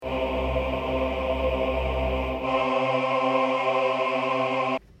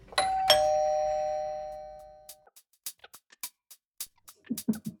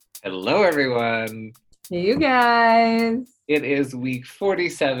Hello, everyone. Hey, you guys. It is week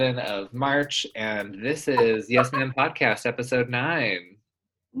 47 of March, and this is Yes Ma'am Podcast, episode 9. Oh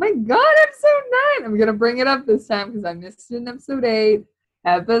my God, episode 9. I'm going to bring it up this time because I missed it in episode 8.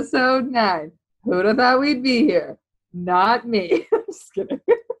 Episode 9. Who'd have thought we'd be here? Not me. I'm just kidding.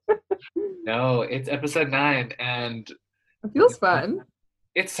 No, it's episode 9, and It feels fun.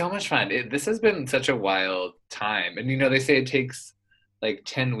 it's so much fun. This has been such a wild time. And, they say it takes like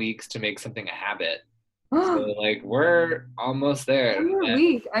 10 weeks to make something a habit. So, we're almost there. One more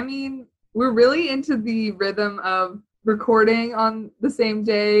week. I mean, we're really into the rhythm of recording on the same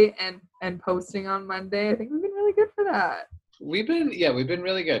day and posting on Monday. I think we've been really good for that. We've been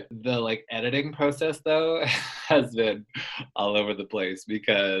really good. The editing process though has been all over the place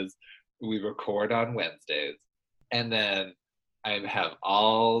because we record on Wednesdays and then I have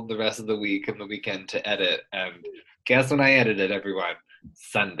all the rest of the week and the weekend to edit, and guess when I edit it, everyone?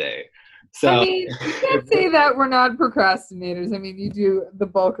 Sunday. So I mean, you can't say that we're not procrastinators. I mean, you do the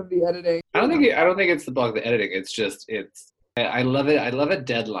bulk of the editing. I don't think it's the bulk of the editing. I love it. I love a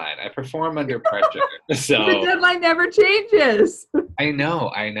deadline. I perform under pressure. So the deadline never changes. I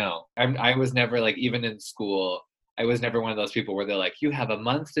know. I was never even in school, I was never one of those people where they're like, you have a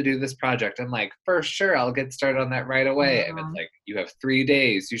month to do this project. I'm like, for sure, I'll get started on that right away. And it's like, you have 3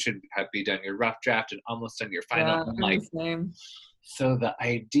 days. You should be done your rough draft and almost done your final. Yeah, I'm like, same. So the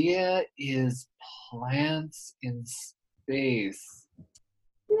idea is plants in space.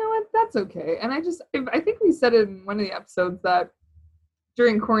 You know what? That's okay. And I think we said it in one of the episodes that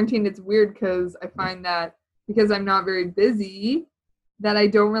during quarantine, it's weird because I find that because I'm not very busy, that I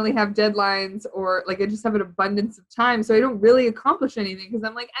don't really have deadlines, or I just have an abundance of time. So I don't really accomplish anything because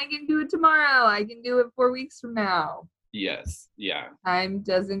I'm like, I can do it tomorrow. I can do it 4 weeks from now. Yes. Yeah. Time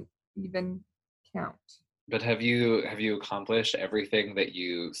doesn't even count. But have you accomplished everything that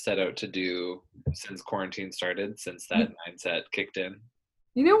you set out to do since quarantine started, since that mindset kicked in?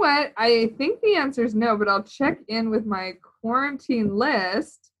 You know what? I think the answer is no, but I'll check in with my quarantine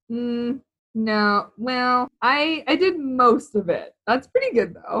list. No. Well, I did most of it. That's pretty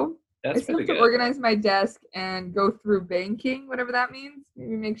good, though. That's I still have pretty to good. organize my desk and go through banking, whatever that means.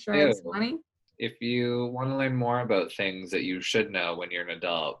 Maybe make sure I have some money. If you want to learn more about things that you should know when you're an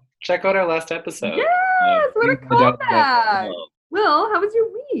adult, check out our last episode. Yes, what a callback. Will, how was your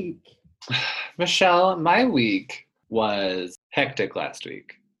week? Michelle, my week was hectic last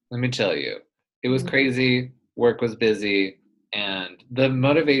week. Let me tell you. It was crazy. Work was busy. And the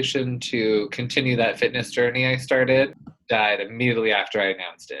motivation to continue that fitness journey I started died immediately after I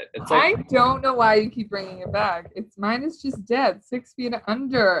announced it. It's I don't know why you keep bringing it back. Mine is just dead. 6 feet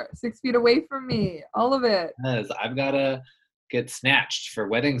under, 6 feet away from me. All of it. I've got to get snatched for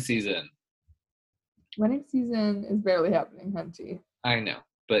wedding season. Wedding season is barely happening, Hunty. I know,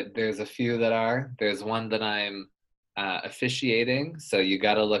 but there's a few that are. There's one that I'm officiating, so you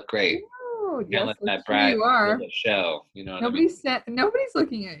got to look great. Oh, yes, let that bride you are. Show, you know. Nobody's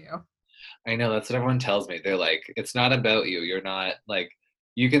looking at you. I know, that's what everyone tells me. They're like, it's not about you. You're not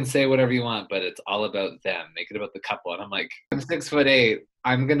you can say whatever you want, but it's all about them. Make it about the couple. And I'm like, I'm 6'8".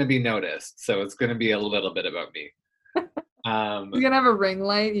 I'm gonna be noticed, so it's gonna be a little bit about me. You're gonna have a ring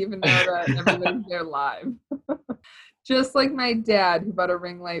light, even though that everybody's there live. Just like my dad, who bought a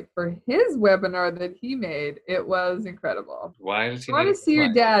ring light for his webinar that he made. It was incredible. Why does he? I want to see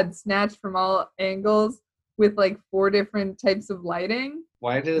your dad snatch from all angles with 4 different types of lighting.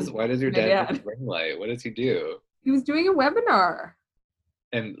 Why does your dad do a ring light? What does he do? He was doing a webinar.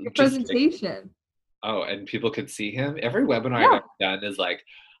 And a presentation. And people could see him. Every webinar I've ever done is like,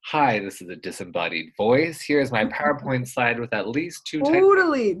 hi, this is a disembodied voice. Here's my PowerPoint slide with at least 2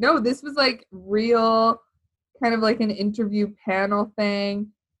 Totally. No, this was real, kind of an interview panel thing.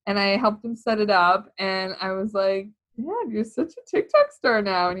 And I helped him set it up. And I was like, Dad, you're such a TikTok star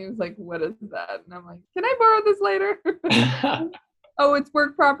now. And he was like, what is that? And I'm like, can I borrow this later? Oh, it's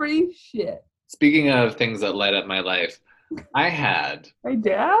work property? Shit. Speaking of things that light up my life, I had... My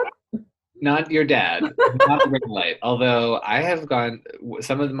dad? Not your dad, not a ring light. Although I have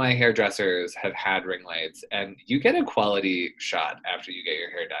some of my hairdressers have had ring lights, and you get a quality shot after you get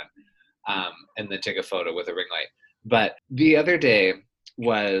your hair done, and then take a photo with a ring light. But the other day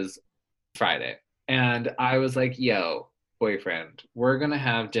was Friday, and I was like, yo, boyfriend, we're going to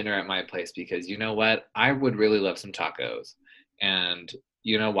have dinner at my place because you know what? I would really love some tacos. And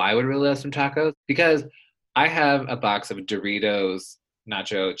you know why I would really love some tacos? Because I have a box of Doritos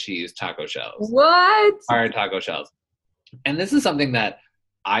nacho cheese taco shells. What? Hard taco shells. And this is something that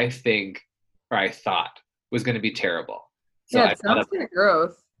I thought was going to be terrible. So yeah, it sounds kind of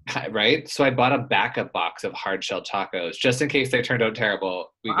gross. Right? So I bought a backup box of hard shell tacos just in case they turned out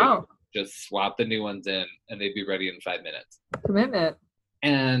terrible. We could Wow. just swap the new ones in and they'd be ready in 5 minutes. Commitment.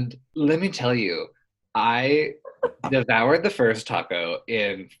 And let me tell you, I devoured the first taco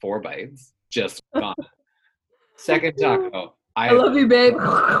in 4 bites, just gone. Second taco, I love you, babe.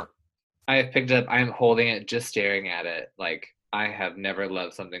 I have picked it up. I am holding it, just staring at it. Like I have never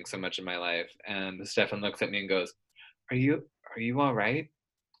loved something so much in my life. And Stefan looks at me and goes, "Are you all right?"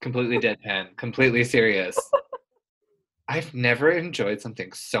 Completely deadpan, completely serious. I've never enjoyed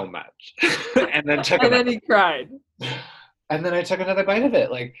something so much. and then took And another, then he cried. and then I took another bite of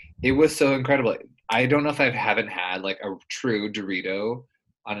it. Like it was so incredible. I don't know if I haven't had like a true Dorito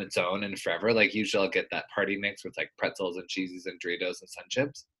on its own in forever. Like usually I'll get that party mix with like pretzels and cheeses and Doritos and Sun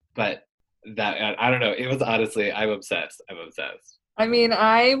Chips. But that I don't know. It was honestly, I'm obsessed. I'm obsessed. I mean,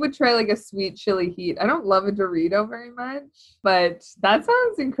 I would try like a sweet chili heat. I don't love a Dorito very much, but that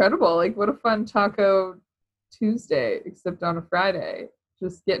sounds incredible. Like, what a fun Taco Tuesday, except on a Friday.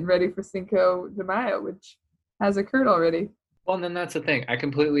 Just getting ready for Cinco de Mayo, which has occurred already. Well, and then that's the thing. I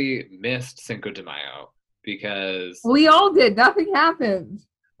completely missed Cinco de Mayo because, We all did. Nothing happened.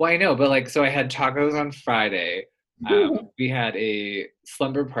 well, I know, but like, so I had tacos on Friday. We had a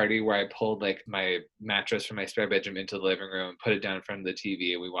slumber party where I pulled like my mattress from my spare bedroom into the living room, put it down in front of the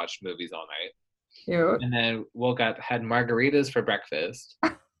TV, and we watched movies all night. Cute. And then woke up, had margaritas for breakfast.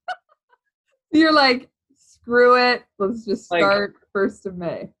 You're like, screw it. Let's just Like, start 1st of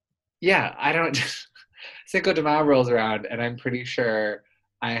May. yeah, I don't. Cinco de Mayo rolls around, and I'm pretty sure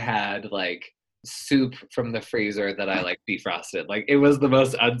I had like soup from the freezer that I like defrosted. Like it was the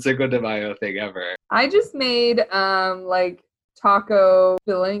most un-Cinco de Mayo thing ever. I just made like taco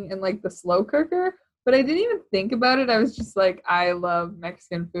filling in like the slow cooker, but I didn't even think about it. I was just like, I love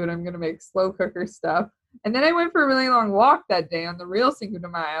Mexican food. I'm gonna make slow cooker stuff. And then I went for a really long walk that day on the real Cinco de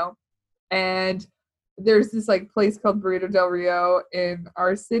Mayo, and there's this like place called Burrito del Rio in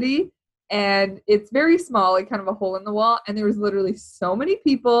our city, and it's very small, like kind of a hole in the wall. And there was literally so many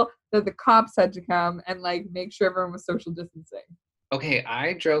people that the cops had to come and like make sure everyone was social distancing. Okay,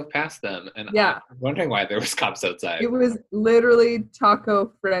 I drove past them and Yeah. I'm wondering why there was cops outside. It was literally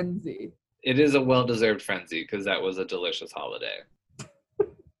taco frenzy. It is a well-deserved frenzy because that was a delicious holiday.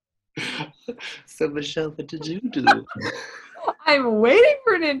 So Michelle, what did you do? I'm waiting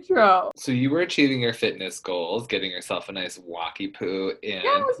for an intro. So you were achieving your fitness goals, getting yourself a nice walkie poo in.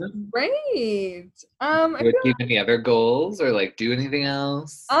 Yeah, it was great. Do you achieve any other goals or like do anything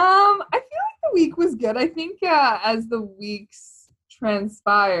else? I feel like the week was good. I think as the weeks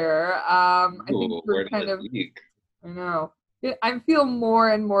transpire, I think we're kind of. I know. I feel more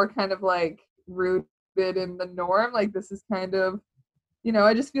and more kind of like rooted in the norm. Like this is kind of,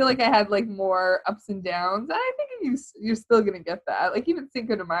 I just feel like I had like more ups and downs. And I think you're still gonna get that. Like even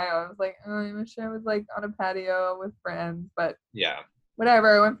Cinco de Mayo, I was like, oh, I wish I was like on a patio with friends, but yeah,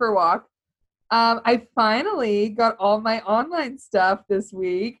 whatever. I went for a walk. I finally got all my online stuff this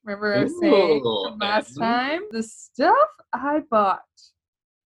week. Remember I was saying from last time? The stuff I bought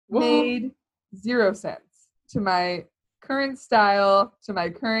made 0 sense to my current style, to my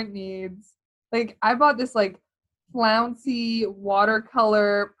current needs. Like I bought this like flouncy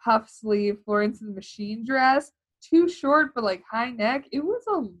watercolor puff sleeve Florence and the Machine dress, too short but like high neck. It was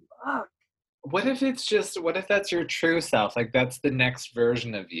a look. What if that's your true self? Like that's the next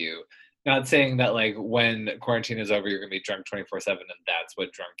version of you. Not saying that like when quarantine is over, you're gonna be drunk 24/7 and that's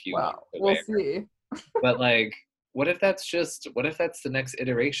what drunk you want. We'll see. But like, what if that's the next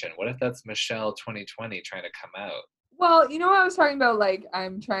iteration? What if that's Michelle 2020 trying to come out? Well, I was talking about, like,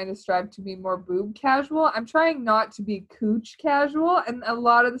 I'm trying to strive to be more boob casual. I'm trying not to be cooch casual, and a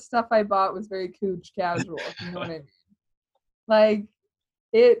lot of the stuff I bought was very cooch casual, if you know what I mean. Like,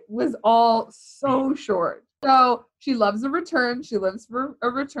 it was all so short. So she loves a return. She lives for a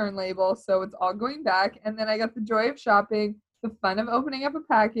return label, so it's all going back. And then I got the joy of shopping, the fun of opening up a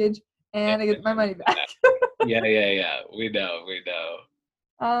package, and I get my money back. Yeah. We know.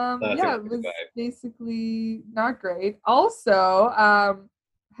 Yeah, it was basically not great. Also,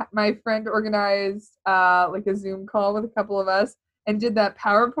 my friend organized like a Zoom call with a couple of us and did that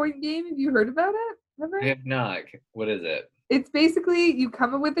PowerPoint game. Have you heard about it? Remember? I have not. What is it? It's basically you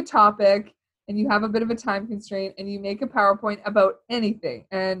come up with a topic and you have a bit of a time constraint and you make a PowerPoint about anything.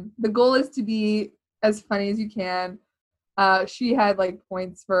 And the goal is to be as funny as you can. She had like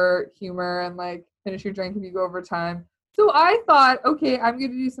points for humor and like finish your drink if you go over time. So I thought, okay, I'm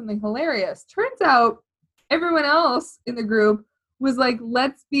going to do something hilarious. Turns out everyone else in the group was like,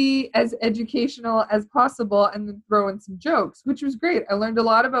 let's be as educational as possible and then throw in some jokes, which was great. I learned a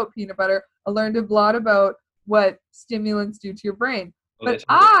lot about peanut butter. I learned a lot about what stimulants do to your brain. Oh, But that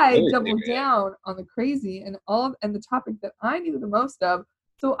sounds I really, really doubled good. down on the crazy and the topic that I knew the most of.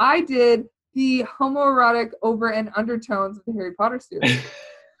 So I did the homoerotic over and undertones of the Harry Potter series.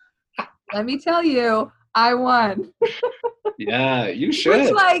 Let me tell you, I won. Yeah, you Which,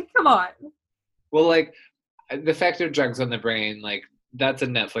 should. like, come on. Well, like the effective drugs on the brain, like that's a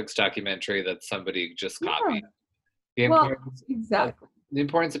Netflix documentary that somebody just Yeah. copied. The Well, importance exactly. the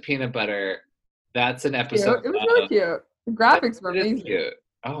importance of peanut butter. That's an Cute. episode It was really of cute. The graphics were it is amazing. cute.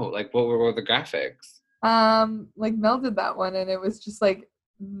 Oh, like what were the graphics? Like Mel did that one, and it was just like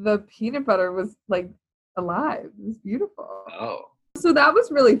the peanut butter was like alive. It was beautiful. Oh, So that was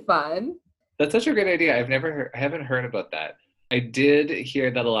really fun. that's such a great idea. I haven't heard about that. I did hear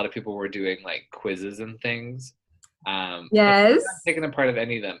that a lot of people were doing like quizzes and things. But I'm Yes. not taking a part of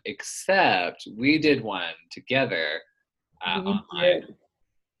any of them, except we did one together You online. did.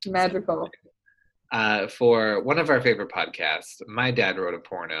 Magical. For one of our favorite podcasts, My Dad Wrote a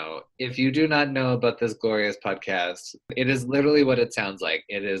Porno. If you do not know about this glorious podcast, it is literally what it sounds like.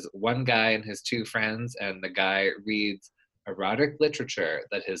 It is one guy and his two friends, and the guy reads erotic literature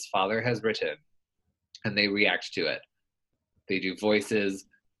that his father has written, and they react to it. They do voices,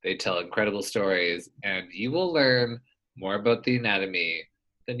 they tell incredible stories, and you will learn more about the anatomy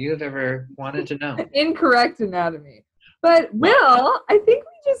than you have ever wanted to know. Incorrect anatomy. But Will, I think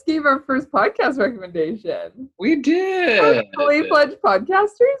we just gave our first podcast recommendation. We did. Fully fledged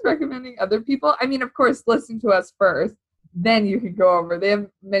podcasters recommending other people. I mean, of course, listen to us first. Then you can go over. They have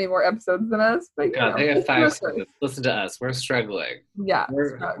many more episodes than us, but you God, know, they have listen to 5 us seasons. first. Listen to us. We're struggling. Yeah,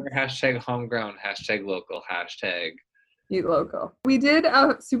 We're drugs. hashtag homegrown, hashtag local, hashtag. Eat local. We did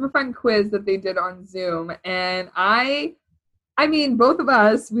a super fun quiz that they did on Zoom, and I mean, both of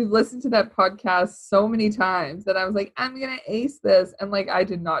us, we've listened to that podcast so many times that I was like, I'm gonna ace this, and like I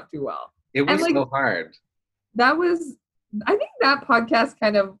did not do well. It was And like so hard. that was, I think that podcast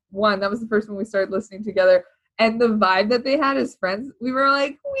kind of won. That was the first one we started listening together, and the vibe that they had as friends, we were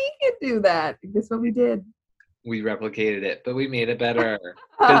like, we can do that. And guess what we did? We replicated it, but we made it better.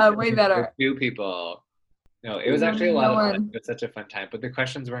 Way better. Few people. No, it was We actually a only lot know of fun. one. It was such a fun time, but the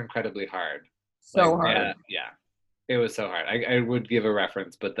questions were incredibly hard. So Like, hard. Yeah. It was so hard. I would give a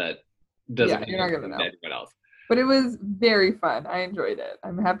reference, but that doesn't Yeah, you're not gonna know. anyone else. But it was very fun. I enjoyed it.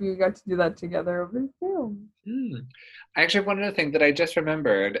 I'm happy we got to do that together over Zoom. I actually wanted to think that I just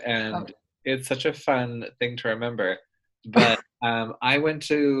remembered, and it's such a fun thing to remember. But I went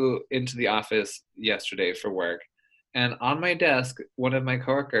into the office yesterday for work, and on my desk, one of my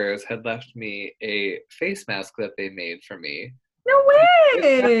coworkers had left me a face mask that they made for me. No It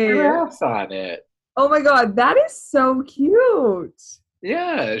had way! giraffes on it. Oh my god, that is so cute.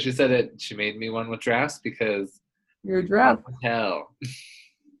 Yeah, she said it. She made me one with giraffes because You're a giraffe. hell.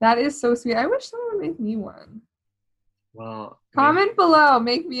 That is so sweet. I wish someone would make me one. Well, Comment below.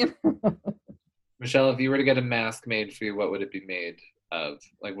 Make me a Michelle, if you were to get a mask made for you, what would it be made of?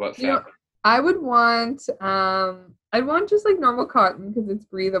 Like what You know, fabric? I would want I'd want just like normal cotton because it's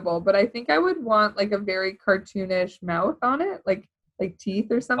breathable, but I think I would want like a very cartoonish mouth on it, like teeth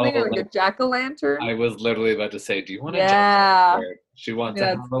or something, or like a jack-o'-lantern. I was literally about to say, do you want a Yeah. jack-o'-lantern? She wants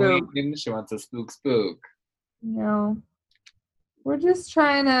Yeah, a Halloween. She wants a spook. No. We're just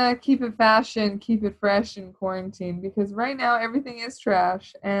trying to keep it fashion, keep it fresh in quarantine because right now everything is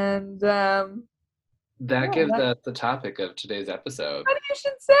trash. And That gives us the topic of today's episode. what you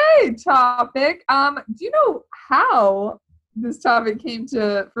should say, topic. Do you know how this topic came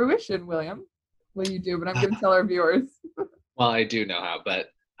to fruition, William? Well, you do, but I'm going to tell our viewers. Well, I do know how, but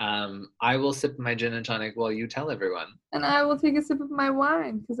I will sip my gin and tonic while you tell everyone. And I will take a sip of my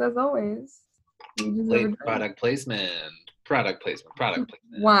wine because, as always, we deserve a Product placement.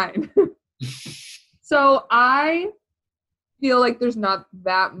 Wine. So I feel like there's not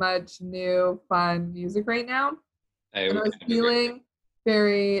that much new fun music right now. And I was feeling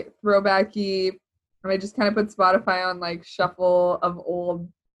very throwbacky, and I just kind of put Spotify on like shuffle of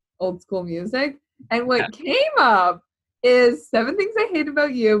old school music. And what came up is 7 Things I Hate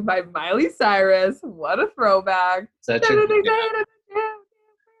About You by Miley Cyrus. What a throwback.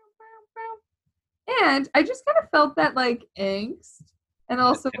 And I just kind of felt that like angst and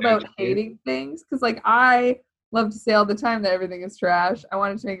also about hating things because like I love to say all the time that everything is trash. I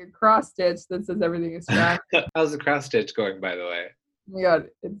wanted to make a cross stitch that says everything is trash. How's the cross stitch going, by the way? Oh my god,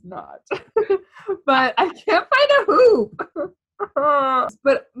 it's not. But I can't find a hoop.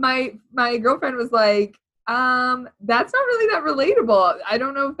 But my girlfriend was like, that's not really that relatable. I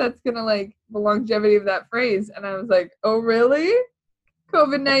don't know if that's gonna like the longevity of that phrase. And I was like, oh really?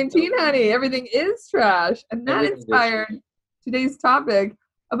 COVID-19, honey, everything is trash. And that inspired today's topic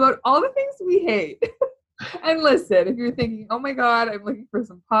about all the things we hate. And listen, if you're thinking, oh my God, I'm looking for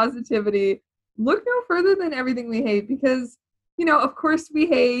some positivity, look no further than everything we hate because, of course we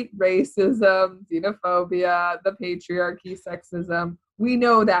hate racism, xenophobia, the patriarchy, sexism. We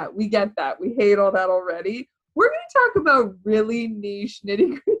know that. We get that. We hate all that already. We're going to talk about really niche,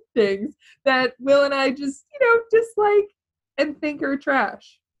 nitty-gritty things that Will and I just, dislike and think are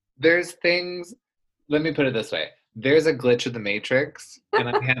trash. There's things, let me put it this way. There's a glitch of the Matrix, and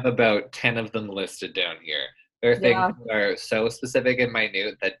I have about 10 of them listed down here. There are things that are so specific and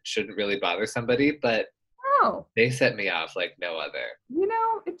minute that shouldn't really bother somebody, but they set me off like no other.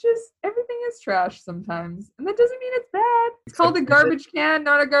 Everything is trash sometimes, and that doesn't mean it's bad. It's called a garbage can,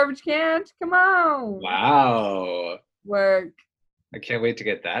 not a garbage can. Come on. Wow. Work. I can't wait to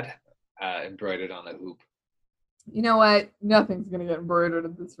get that embroidered on a hoop. You know what? Nothing's going to get embroidered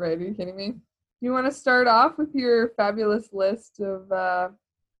at this rate. Are you kidding me? Do you want to start off with your fabulous list of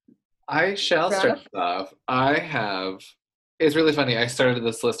I shall start off. It's really funny. I started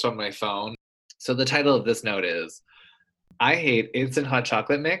this list on my phone. So the title of this note is, I hate instant hot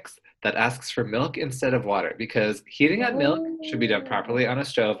chocolate mix that asks for milk instead of water because heating up milk should be done properly on a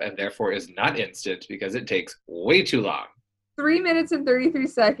stove and therefore is not instant because it takes way too long. 3 minutes and 33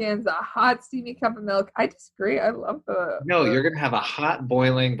 seconds, a hot steamy cup of milk. I disagree. I love you're going to have a hot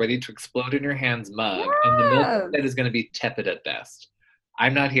boiling, ready to explode in your hands mug, and the milk that is going to be tepid at best.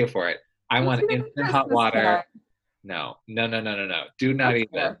 I'm not here for it. I want instant hot water. No. Do not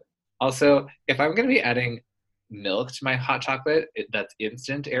even. Also, if I'm going to be adding milk to my hot chocolate, that's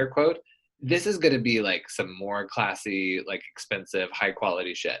instant, air quote, this is going to be like some more classy, like expensive, high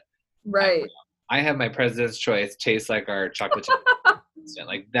quality shit. Right. I have my president's choice, tastes like our chocolate instant.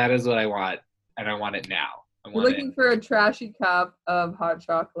 Like that is what I want, and I want it now. You're looking for a trashy cup of hot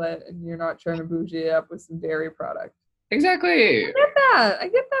chocolate, and you're not trying to bougie it up with some dairy product. Exactly. I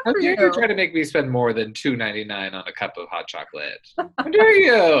get that How for dare you try to make me spend more than $2.99 on a cup of hot chocolate? How dare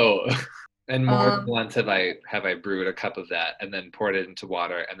you? And more than once have I brewed a cup of that and then poured it into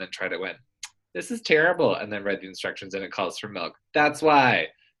water and then tried it this is terrible, and then read the instructions and it calls for milk. That's why.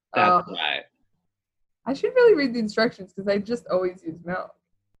 Why. I should really read the instructions because I just always use milk.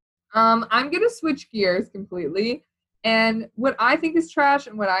 I'm going to switch gears completely. And what I think is trash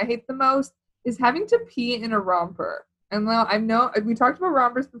and what I hate the most is having to pee in a romper. And now we talked about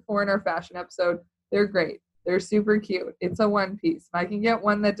rompers before in our fashion episode. They're great. They're super cute. It's a one piece. If I can get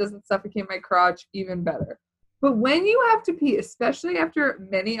one that doesn't suffocate my crotch, even better. But when you have to pee, especially after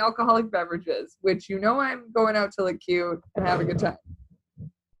many alcoholic beverages, which I'm going out to look cute and have a good time,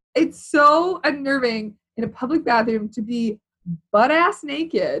 it's so unnerving in a public bathroom to be butt-ass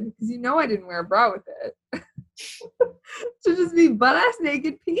naked, because I didn't wear a bra with it, to just be butt-ass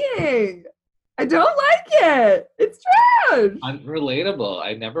naked peeing. I don't like it. It's trash. Unrelatable.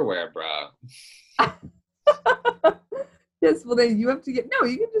 I never wear a bra. Yes, well then you have to you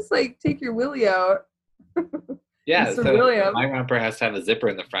can just take your willy out. Yeah, so my romper has to have a zipper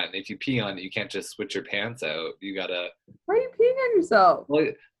in the front, and if you pee on it, you can't just switch your pants out. You gotta... Why are you peeing on yourself? Well,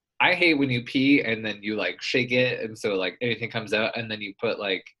 I hate when you pee and then you shake it, and so anything comes out, and then you put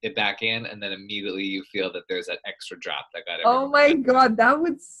it back in, and then immediately you feel that there's that extra drop that got everywhere. Oh my God, that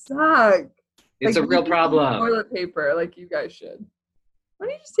would suck. It's a real problem. Toilet paper, like you guys should. Why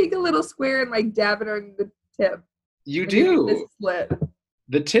don't you just take a little square and dab it on the tip? You do. Slit.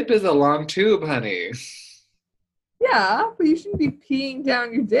 The tip is a long tube, honey. Yeah, but you shouldn't be peeing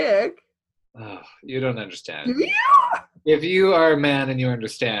down your dick. Oh, you don't understand. Do you? If you are a man and you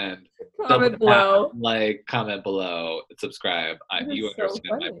understand, comment below. Comment below, subscribe. You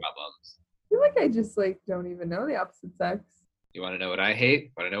understand my problems. I feel like I just don't even know the opposite sex. You want to know what I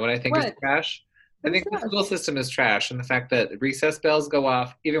hate? Want to know what I think is trash? I think the school system is trash, and the fact that recess bells go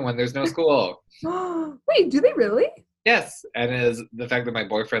off even when there's no school. Wait, do they really? Yes, and is the fact that my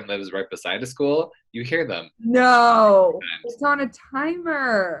boyfriend lives right beside a school, you hear them. No, it's on a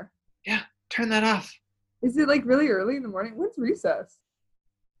timer. Yeah, turn that off. Is it really early in the morning? When's recess?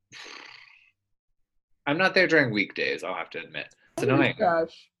 I'm not there during weekdays, I'll have to admit. It's annoying.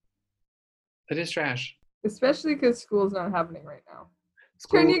 Trash. It is trash. Especially because school's not happening right now.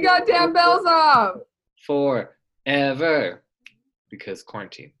 Turn your goddamn bells off! Forever. Because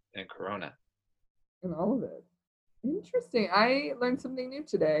quarantine and corona. And all of it. Interesting. I learned something new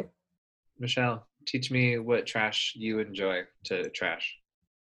today. Michelle, teach me what trash you enjoy to trash.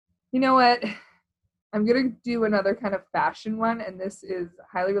 You know what? I'm going to do another kind of fashion one, and this is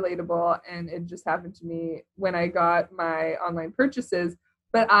highly relatable, and it just happened to me when I got my online purchases.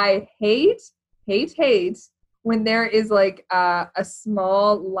 But I hate when there is a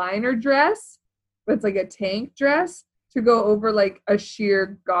small liner dress, but it's a tank dress to go over a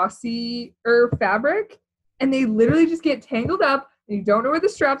sheer gaussier fabric. and they literally just get tangled up, and you don't know where the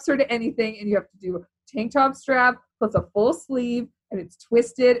straps are to anything, and you have to do a tank top strap plus a full sleeve, and it's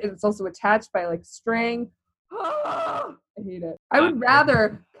twisted, and it's also attached by like string. I hate it. I would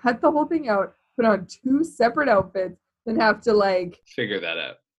rather cut the whole thing out, put on 2 separate outfits, than have to like figure that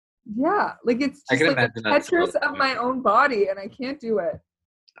out. Yeah, like it's just like a Tetris of my own body, and I can't do it.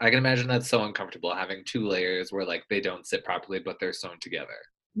 I can imagine that's so uncomfortable, having 2 layers where like they don't sit properly, but they're sewn together.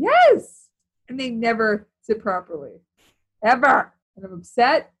 Yes, and they never sit properly, ever. And I'm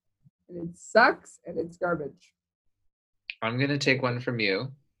upset, and it sucks, and it's garbage. I'm gonna take one from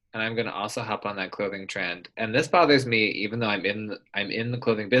you, and I'm gonna also hop on that clothing trend. And this bothers me, even though I'm in the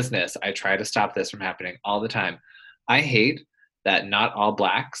clothing business. I try to stop this from happening all the time. I hate that not all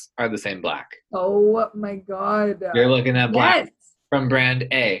blacks are the same black. Oh my God. You're looking at black Yes. from brand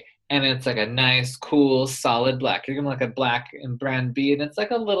A, and it's like a nice, cool, solid black. You're gonna look at black in brand B, and it's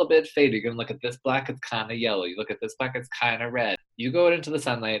like a little bit faded. You're gonna look at this black, it's kind of yellow. You look at this black, it's kind of red. You go into the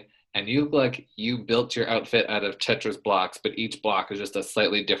sunlight, and you look like you built your outfit out of Tetris blocks, but each block is just a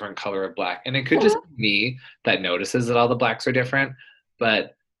slightly different color of black. And it could just be me that notices that all the blacks are different,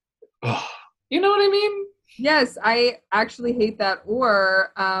 but you know what I mean? Yes, I actually hate that.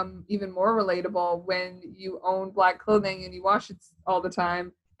 Or even more relatable, when you own black clothing and you wash it all the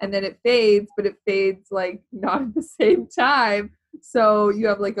time, and then it fades, but it fades like not at the same time. So you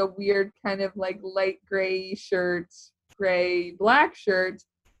have like a weird kind of like light gray shirt, gray black shirt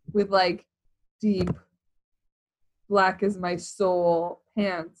with like deep black as my soul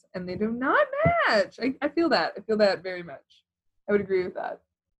pants, and they do not match. I feel that. I feel that very much. I would agree with that.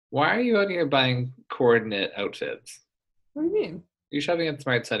 Why are you out here buying coordinate outfits? What do you mean? You're shopping at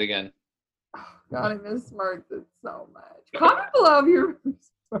Smart Set again. Oh, God, I miss Smart Set so much. Comment below if you remember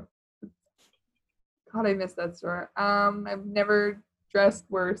Smart Set. God, I miss that store. I've never dressed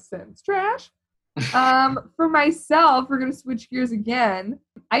worse since. Trash. For myself, we're gonna switch gears again.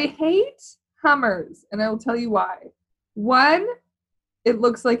 I hate Hummers, and I will tell you why. 1, it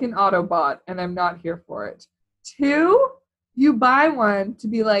looks like an Autobot, and I'm not here for it. 2, you buy one to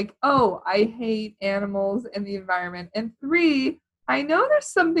be like, oh, I hate animals and the environment. And 3, I know there's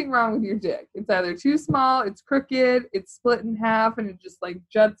something wrong with your dick. It's either too small, it's crooked, it's split in half, and it just like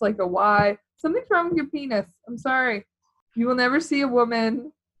juts like a Y. Something's wrong with your penis. I'm sorry. You will never see a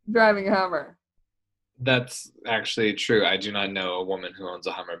woman driving a Hummer. That's actually true. I do not know a woman who owns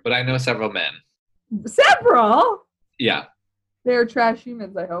a Hummer, but I know several men. Several? Yeah. They're trash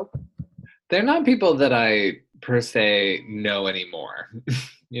humans, I hope. They're not people that I per se know anymore.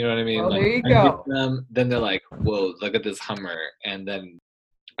 You know what I mean? Well, like, there you I go. meet them, then they're like, whoa, look at this Hummer. And then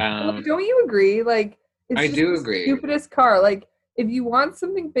Well, don't you agree? Like, it's I just do the agree. stupidest car. Like, if you want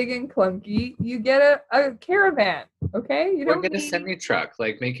something big and clunky, you get a Caravan, okay? You Or don't get a need semi truck.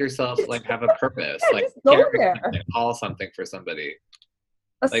 Like, make yourself like have a purpose. Yeah, like just go carry there. something, haul something for somebody.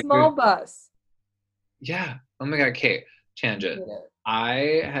 a Like, small bus. Yeah. Oh my God, Kate. Tangent. Yeah.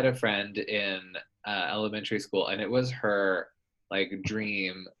 I had a friend in elementary school, and it was her like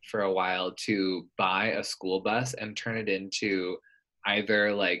dream for a while to buy a school bus and turn it into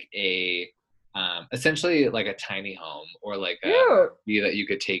either like a essentially like a tiny home, or like a Cute. that you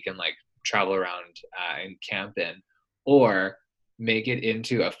could take and like travel around and camp in, or make it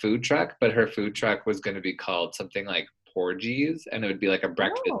into a food truck. But her food truck was going to be called something like Porgies, and it would be like a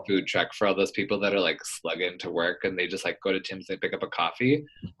breakfast food truck for all those people that are like slugging to work and they just like go to Tim's and pick up a coffee,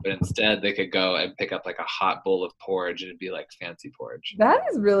 but instead they could go and pick up like a hot bowl of porridge, and it'd be like fancy porridge. That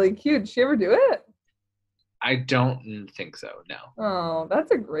is really cute. Did she ever do it? I don't think so, no. Oh,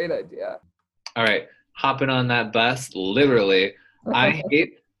 that's a great idea. All right, hopping on that bus, literally. I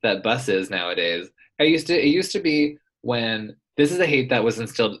hate that buses nowadays. It used to be when this is a hate that was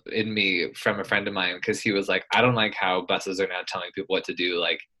instilled in me from a friend of mine, because he was like, I don't like how buses are now telling people what to do.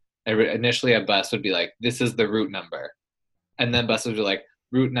 Like, initially a bus would be like, this is the route number. And then buses were like,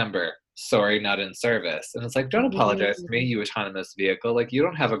 route number, sorry, not in service. And it's like, don't apologize to me, you autonomous vehicle. Like, you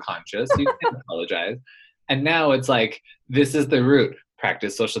don't have a conscience. You can't apologize. And now it's like, this is the route,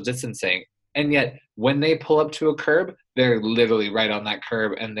 practice social distancing. And yet, when they pull up to a curb, they're literally right on that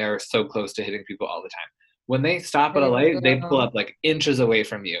curb, and they're so close to hitting people all the time. When they stop at a light, they pull up like inches away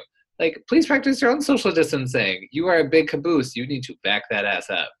from you. Like, please practice your own social distancing. You are a big caboose. You need to back that ass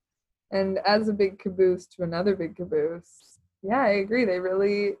up. And as a big caboose to another big caboose, yeah, I agree. They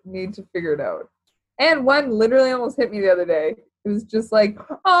really need to figure it out. And one literally almost hit me the other day. It was just like,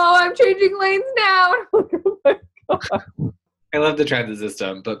 oh, I'm changing lanes now. Oh my God. I love the transit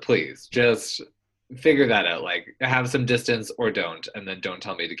system, but please just figure that out. Like, have some distance or don't, and then don't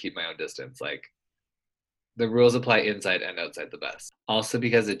tell me to keep my own distance. Like, the rules apply inside and outside the bus. Also,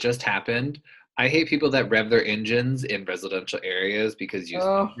 because it just happened, I hate people that rev their engines in residential areas because you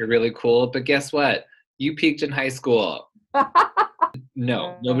Oh. think you're really cool. But guess what? You peaked in high school.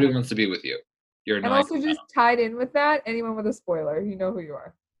 No, nobody wants to be with you. You're And annoying. also just tied in with that, anyone with a spoiler, you know who you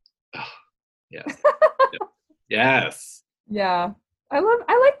are. Yes. Yes. Yeah. I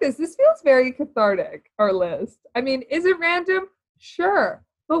like this. This feels very cathartic, our list. I mean, is it random? Sure.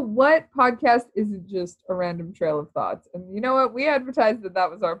 But what podcast isn't just a random trail of thoughts? And you know what? We advertised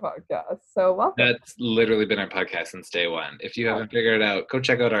that was our podcast. So welcome. That's literally been our podcast since day one. If you haven't figured it out, go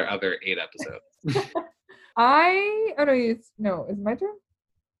check out our other 8 episodes. Is it my turn?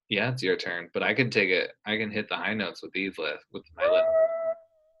 Yeah, it's your turn. But I can take it. I can hit the high notes with my list.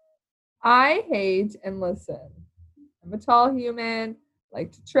 I hate and listen. I'm a tall human,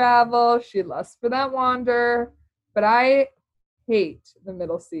 like to travel. She lusts for that wander. But I hate the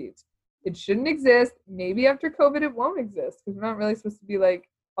middle seat. It shouldn't exist. Maybe after COVID it won't exist because we're not really supposed to be like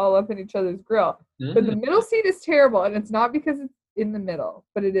all up in each other's grill. Mm-hmm. But the middle seat is terrible, and it's not because it's in the middle,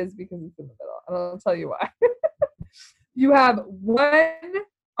 but it is because it's in the middle. And I'll tell you why. You have one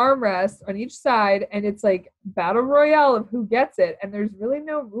armrest on each side, and it's like battle royale of who gets it, and there's really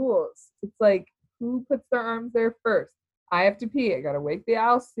no rules. It's like who puts their arms there first. I have to pee. I gotta wake the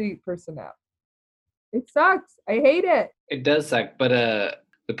aisle seat person up. It sucks. I hate it. It does suck, but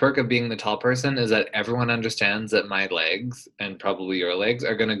the perk of being the tall person is that everyone understands that my legs and probably your legs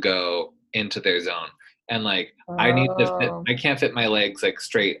are gonna go into their zone, and like I need to fit. I can't fit my legs like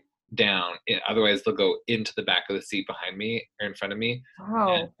straight down, otherwise they'll go into the back of the seat behind me or in front of me.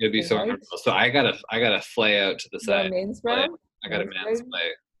 Wow, it'd be so uncomfortable. So I gotta flay out to the side. I gotta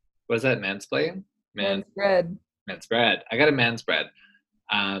mansplay. What is that? Mansplay? Manspread. Manspread. I got a manspread.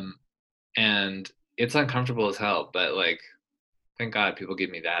 And it's uncomfortable as hell, but like, thank God people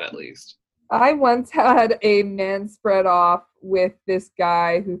give me that at least. I once had a man spread off with this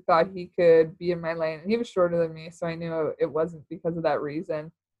guy who thought he could be in my lane, and he was shorter than me, so I knew it wasn't because of that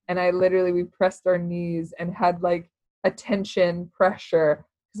reason. And we pressed our knees and had like a tension pressure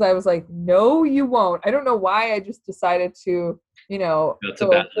because I was like, no, you won't. I don't know why I just decided to, go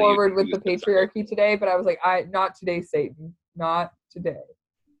forward with the patriarchy today, but I was like, not today, Satan, not today.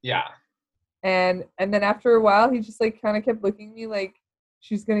 Yeah. And then after a while, he just like kind of kept looking at me like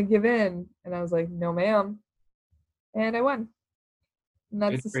she's gonna give in, and I was like, no, ma'am, and I won. And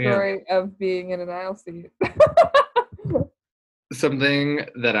that's the story of being in an aisle seat. Something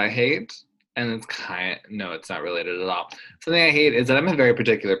that I hate, and it's not related at all. Something I hate is that I'm a very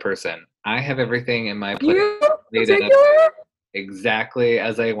particular person. I have everything in my place exactly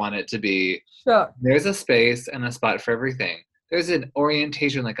as I want it to be. Sure. There's a space and a spot for everything. There's an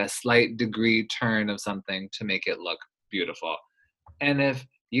orientation, like a slight degree turn of something to make it look beautiful. And if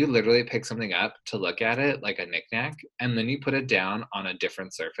you literally pick something up to look at it like a knickknack, and then you put it down on a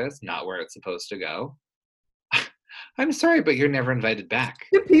different surface, not where it's supposed to go, I'm sorry, but you're never invited back.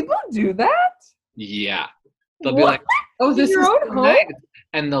 Do people do that? Yeah. They'll be like, oh, this is so nice.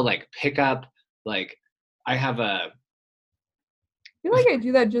 And they'll like pick up, like, I feel like I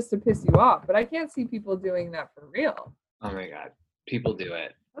do that just to piss you off, but I can't see people doing that for real. Oh my God. People do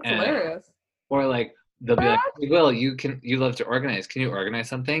it. That's hilarious. Or like, they'll be like, Will, you love to organize. Can you organize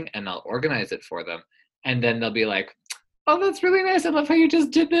something? And I'll organize it for them. And then they'll be like, oh, that's really nice. I love how you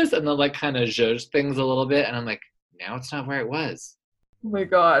just did this. And they'll like kind of judge things a little bit. And I'm like, now it's not where it was. Oh my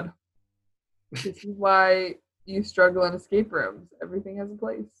God. This is why you struggle in escape rooms. Everything has a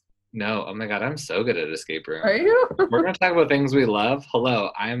place. No. Oh my God. I'm so good at escape rooms. Are you? We're going to talk about things we love. Hello.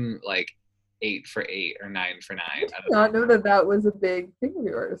 I'm like 8 for 8 or 9 for 9. I did not know that was a big thing of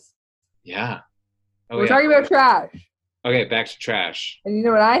yours. Yeah. Oh, we're talking about trash. Okay, back to trash. And you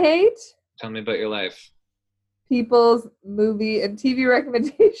know what I hate? Tell me about your life. People's movie and TV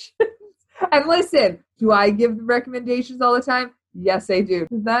recommendations. And listen, do I give the recommendations all the time? Yes, I do.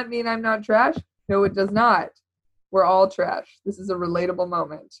 Does that mean I'm not trash? No, it does not. We're all trash. This is a relatable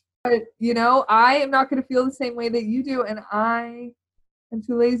moment. But, I am not going to feel the same way that you do, and I am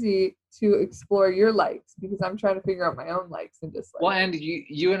too lazy to explore your likes because I'm trying to figure out my own likes and dislikes. Well, and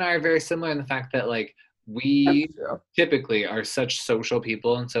you and I are very similar in the fact that, like, we typically are such social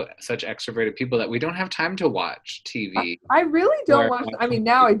people and such extroverted people that we don't have time to watch TV. I really don't watch. I mean,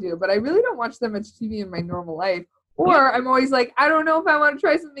 now I do, but I really don't watch that much TV in my normal life. Or I'm always like, I don't know if I want to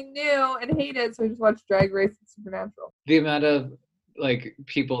try something new and hate it, so I just watch Drag Race and Supernatural. The amount of like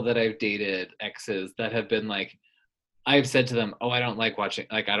people that I've dated, exes, that have been like, I've said to them, oh, I don't like watching,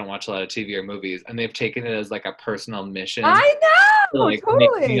 like, I don't watch a lot of TV or movies. And they've taken it as like a personal mission. I know! To, like,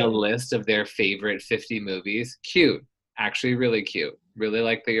 totally. Making a list of their favorite 50 movies. Cute. Actually, really cute. Really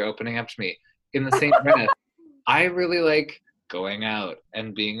like that you're opening up to me. In the same breath, I really like going out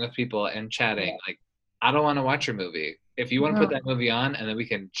and being with people and chatting. Yeah. Like, I don't want to watch your movie. If you want to No. put that movie on and then we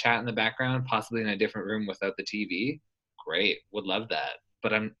can chat in the background, possibly in a different room without the TV, great. Would love that.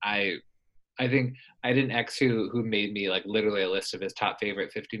 But I think I had an ex who made me like literally a list of his top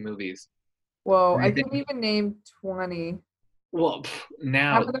favorite 50 movies. Whoa, And I couldn't even name 20. well,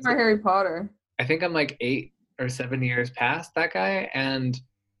 now Half of them are Harry Potter. I think I'm like 8 or 7 years past that guy, and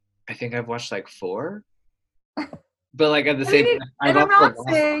I think I've watched like 4. But like at the same time, I've And I'm also not lost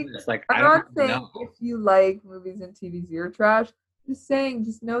saying this. Like I'm I don't not even saying know. if you like movies and TVs, you're trash. Just saying,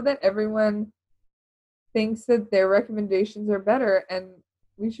 just know that everyone thinks that their recommendations are better, and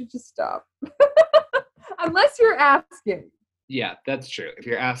we should just stop. Unless you're asking. Yeah, that's true. If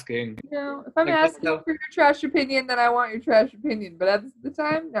you're asking, You know, if I'm like, asking so, for your trash opinion, then I want your trash opinion. But at the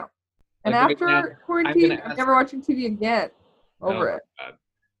time, no. And like right now, after I'm quarantine, gonna I'm ask. never watching TV again. Oh Over my it. God.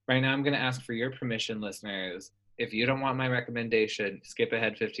 Right now, I'm gonna ask for your permission, listeners. If you don't want my recommendation, skip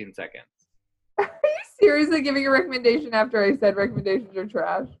ahead 15 seconds. Are you seriously giving a recommendation after I said recommendations are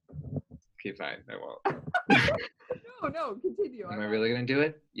trash? Okay, fine. I won't. No, continue. Am I really gonna do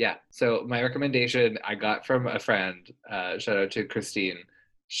it? Yeah. So my recommendation I got from a friend. Shout out to Christine.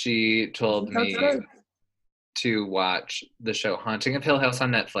 She told me to watch the show Haunting of Hill House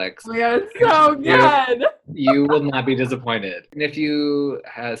on Netflix. Oh my God, it's so good. You will not be disappointed. And if you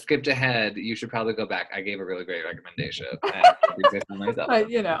skipped ahead, you should probably go back. I gave a really great recommendation. But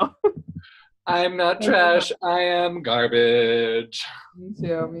you know. I'm not trash. I am garbage. Me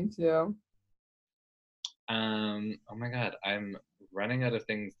too. Me too. Oh my God, I'm running out of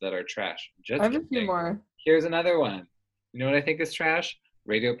things that are trash. Just I have a few kidding. more. Here's another one. You know what I think is trash?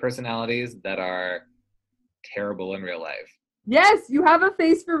 Radio personalities that are terrible in real life. Yes, you have a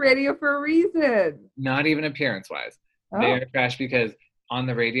face for radio for a reason. Not even appearance-wise. They are trash because on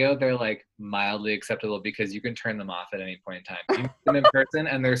the radio, they're like mildly acceptable because you can turn them off at any point in time. You meet them in person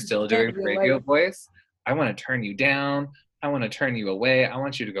and they're still doing the radio voice. I want to turn you down. I want to turn you away. I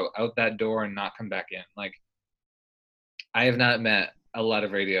want you to go out that door and not come back in. Like, I have not met a lot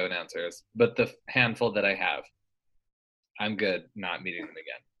of radio announcers, but the handful that I have, I'm good not meeting them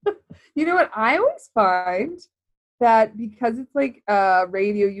again. You know what? I always find that because it's like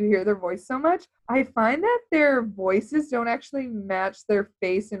radio, you hear their voice so much. I find that their voices don't actually match their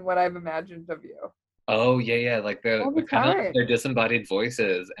face and what I've imagined of you. Oh yeah, like they're kind of like their disembodied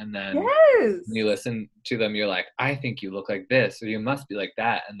voices, and then when you listen to them, you're like, I think you look like this, or you must be like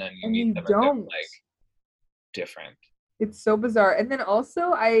that, and then you meet them and they're like different. It's so bizarre. And then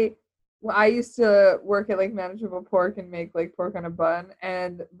also, I used to work at like Manageable Pork and make like pork on a bun,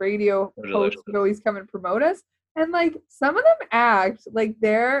 and radio hosts would always come and promote us. And like some of them act like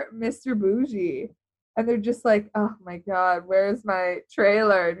they're Mr. Bougie, and they're just like, oh my God, where's my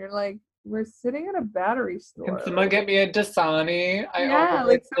trailer? And you're like, we're sitting at a battery store. Can someone get me a Dasani? Yeah,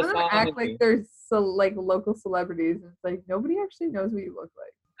 like some of them act like they're like local celebrities, and it's like nobody actually knows what you look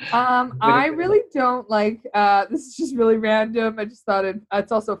like. I really don't like. This is just really random. I just thought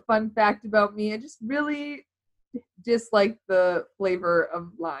it's also a fun fact about me. I just really dislike the flavor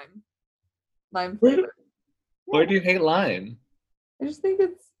of lime flavor. Why do you hate lime? I just think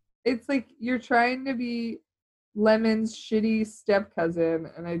it's like you're trying to be Lemon's shitty step cousin,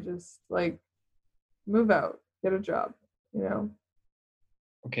 and I just like move out, get a job, you know.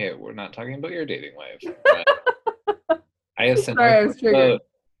 Okay, we're not talking about your dating life. But I have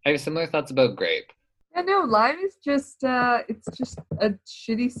similar thoughts about grape. Yeah, no, lime is just it's just a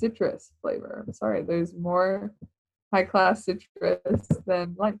shitty citrus flavor. I'm sorry, there's more high class citrus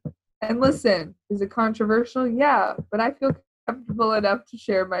than lime. And listen, is it controversial? Yeah, but I feel comfortable enough to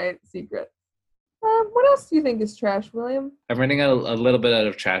share my secret. What else do you think is trash, William? I'm running a little bit out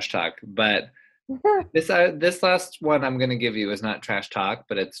of trash talk, but this last one I'm going to give you is not trash talk,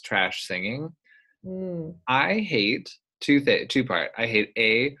 but it's trash singing. I hate two part. I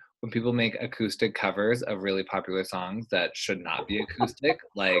hate when people make acoustic covers of really popular songs that should not be acoustic,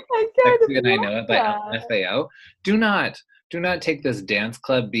 like Sexy and I Know It by LMFAO. Do not take this dance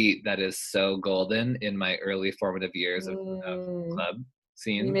club beat that is so golden in my early formative years of club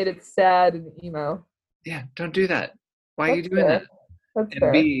scene. You made it sad and emo. Yeah, don't do that. Why are you doing that? That's and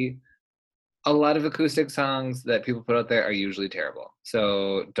fair. B, a lot of acoustic songs that people put out there are usually terrible.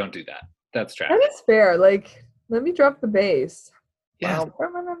 So don't do that. That's trash. That is fair. Like, let me drop the bass. Yeah.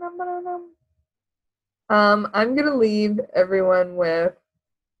 I'm gonna leave everyone with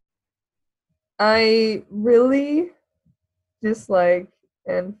I really dislike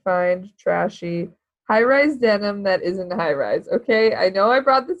and find trashy high-rise denim that isn't high-rise. Okay, I know I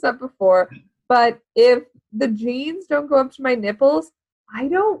brought this up before, but if the jeans don't go up to my nipples, I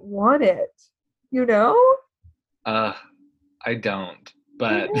don't want it. You know? I don't.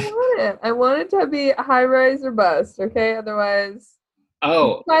 But I want it to be a high rise or bust, okay? Otherwise,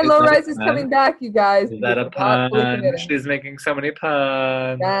 oh, my is low that rise a is pun? coming back, you guys. Is Because that a we're not fully pun? committing. She's making so many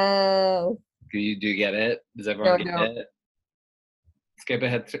puns. Yes. Do you get it? Does No, everyone I get don't. it? Skip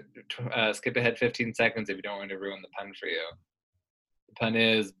ahead 15 seconds if you don't want to ruin the pun for you. The pun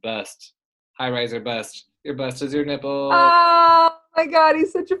is bust. High rise or bust. Your bust is your nipple. Oh my god,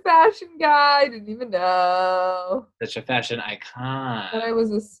 he's such a fashion guy. I didn't even know. Such a fashion icon. And I was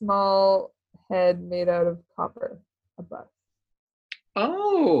a small head made out of copper. A bust.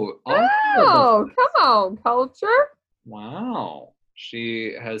 Oh, Oh, come on, culture. wow.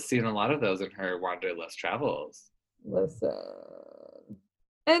 She has seen a lot of those in her Wanderlust travels. Listen.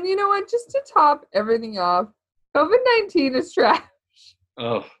 And you know what? Just to top everything off, COVID-19 is trash.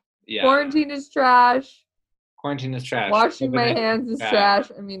 Oh, yeah. Quarantine is trash. Quarantine is trash. Washing my hands is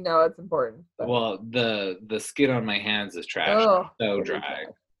trash. I mean, no, it's important. But Well, the skin on my hands is trash. oh, So very dry. trash.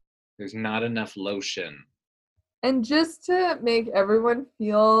 There's not enough lotion. And just to make everyone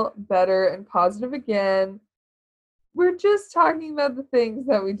feel better and positive again, we're just talking about the things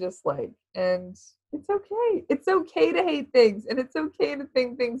that we dislike. And it's okay. It's okay to hate things. And it's okay to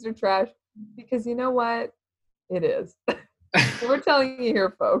think things are trash. Because you know what? It is. We're telling you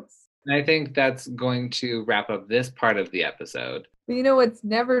here, folks. And I think that's going to wrap up this part of the episode. But you know what's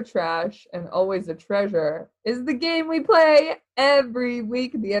never trash and always a treasure is the game we play every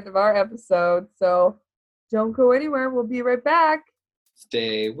week at the end of our episode. So don't go anywhere. We'll be right back.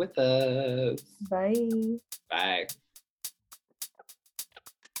 Stay with us. Bye. Bye.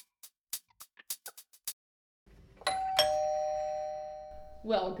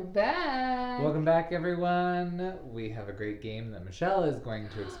 Welcome back. Welcome back, everyone. We have a great game that Michelle is going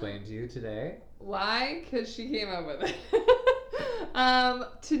to explain to you today. Why? Because she came up with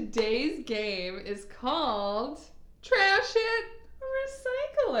it. Today's game is called Trash It,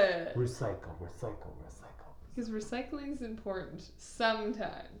 Recycle It. Recycle. Because recycling is important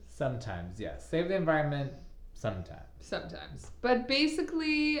sometimes. Sometimes, yes. Save the environment sometimes. But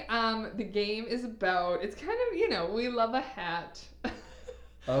basically, the game is about, it's kind of, we love a hat.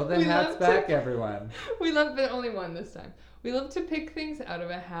 Oh, the hat's back, everyone. We love, but only one this time. We love to pick things out of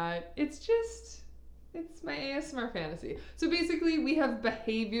a hat. It's my ASMR fantasy. So basically, we have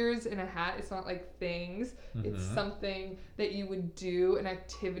behaviors in a hat. It's not like things. It's something that you would do, an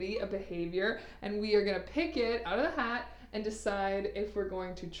activity, a behavior. And we are going to pick it out of the hat and decide if we're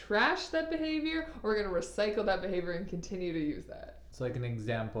going to trash that behavior or we're going to recycle that behavior and continue to use that. So like an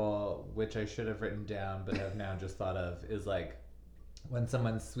example, which I should have written down but have now just thought of, is like when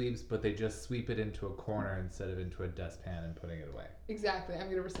someone sweeps but they just sweep it into a corner instead of into a dustpan and putting it away. Exactly. I'm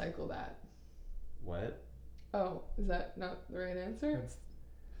going to recycle that. What? Oh, is that not the right answer?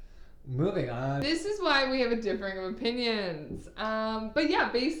 Moving on. This is why we have a differing of opinions. But yeah,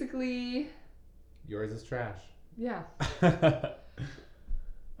 basically, Yours is trash. yeah.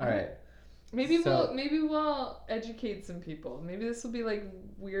 All right. Maybe we'll educate some people. Maybe this will be like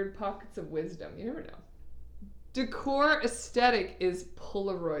weird pockets of wisdom. You never know. Decor aesthetic is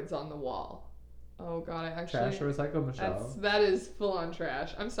Polaroids on the wall. Oh god, I actually Trash or recycle, Michelle? that is full on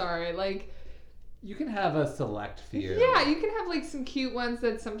trash. I'm sorry. Like, you can have a select few. yeah, you can have like some cute ones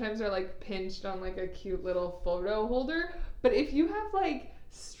that sometimes are like pinched on like a cute little photo holder. But if you have like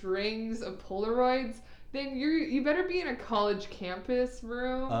strings of Polaroids, then you better be in a college campus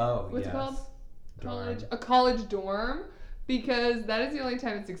room. Oh, What's yes. it called? Dorm. A college dorm, because that is the only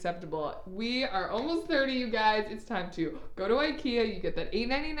time it's acceptable. We are almost 30, you guys. It's time to go to IKEA. You get that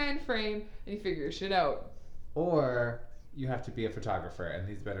 $8.99 frame, and you figure your shit out. Or you have to be a photographer, and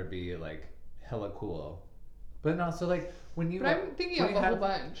these better be like hella cool. But also like when you. But I'm thinking of a whole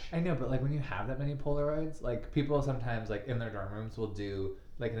bunch. I know, but like when you have that many Polaroids, like people sometimes like in their dorm rooms will do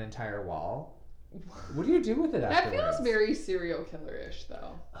like an entire wall. What do you do with it afterwards? That feels very serial killer-ish,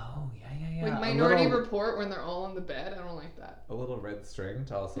 though. Oh, yeah. Like Minority Report when they're all in the bed. I don't like that. A little red string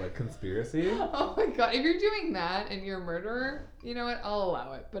to also like conspiracy. Oh my god. If you're doing that and you're a murderer, you know what? I'll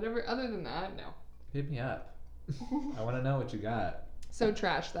allow it. But other than that, no. Hit me up. I want to know what you got. So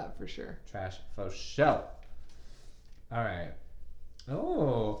trash that for sure. Trash faux show. All right.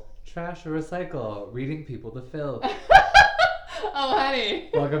 Oh, trash or recycle. Reading people to filth. Oh, honey.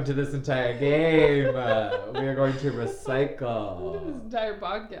 Welcome to this entire game. We are going to Welcome to recycle. this entire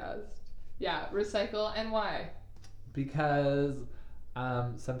podcast. Yeah, recycle, and why? Because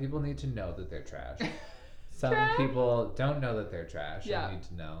some people need to know that they're trash. Some Trash. people don't know that they're trash Yeah. and need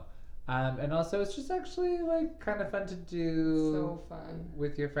to know. And also, it's just actually like kind of fun to do. So fun.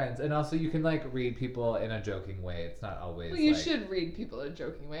 With your friends. And also, you can like read people in a joking way. It's not always. Well, you like, should read people in a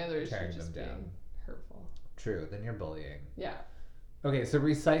joking way, otherwise you're tearing just them being down. hurtful. True. Then you're bullying. Yeah. Okay, so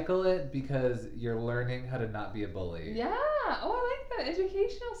recycle it because you're learning how to not be a bully. Yeah. Oh, I like that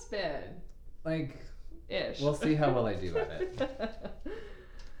educational spin. Like, Ish. we'll see how well I do at it.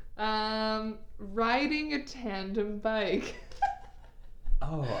 Riding a tandem bike.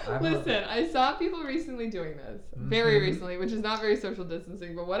 Oh, Listen, I saw people recently doing this. Very Mhm. recently, which is not very social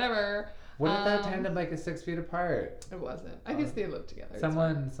distancing, but whatever. What if that tandem bike is 6 feet apart? It wasn't. I guess they live together. It's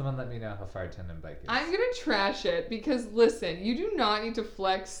Someone let me know how far a tandem bike is. I'm gonna trash it because listen, you do not need to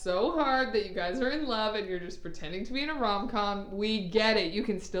flex so hard that you guys are in love and you're just pretending to be in a rom-com. We get it. You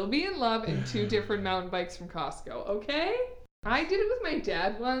can still be in love in 2 different mountain bikes from Costco, okay? I did it with my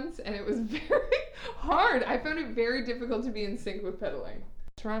dad once and it was very hard. I found it very difficult to be in sync with pedaling.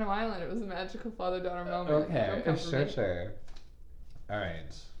 Toronto Island, it was a magical father-daughter moment. Okay, Don't come for me. sure. All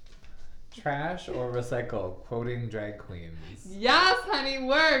right. Trash or recycle? Quoting drag queens. Yes, honey,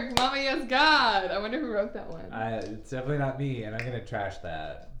 work. Mama, yes, God. I wonder who wrote that one. It's definitely not me, and I'm gonna trash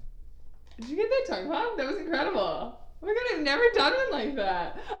that. Did you get that tongue pop? That was incredible. Oh my God, I've never done one like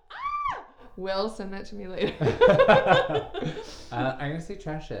that. Ah! Will, send that to me later. I'm gonna say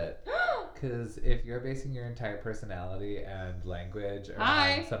trash it. Because if you're basing your entire personality and language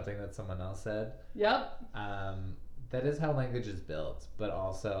around something that someone else said, Yep. that is how language is built. But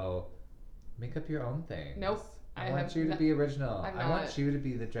also, make up your own things. Nope. I want you to be original. I'm I want not. you to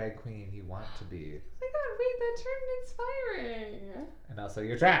be the drag queen you want to be. Oh my God, wait, that turned inspiring. And also,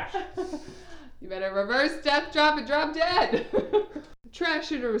 you're trash. You better reverse death drop and drop dead.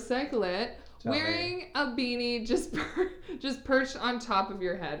 Trash it or recycle it. Tell me. Wearing a beanie just perched on top of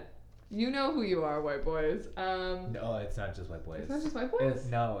your head. You know who you are, white boys. No, it's not just white boys. It's not just white boys?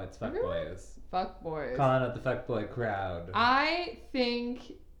 It's fuck Everyone? boys. Fuck boys. Calling out the fuck boy crowd. I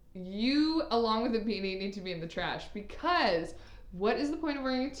think you, along with a beanie, need to be in the trash because what is the point of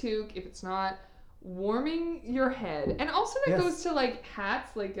wearing a toque if it's not warming your head? And also that Yes. goes to like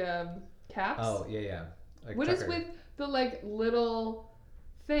hats, like caps. Oh, yeah. Like What is trucker. with the like little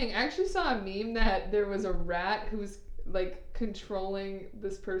thing? I actually saw a meme that there was a rat who was like controlling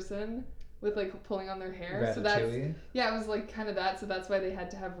this person with like pulling on their hair. So that's Ratatouille? yeah, it was like kind of that. So that's why they had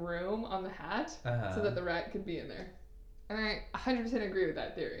to have room on the hat Uh-huh. so that the rat could be in there. And I 100% agree with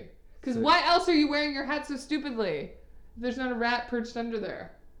that theory. Because So- why else are you wearing your hat so stupidly? If there's not a rat perched under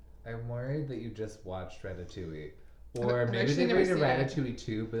there. I'm worried that you just watched Ratatouille. I've Or maybe actually they never made a seen it. Ratatouille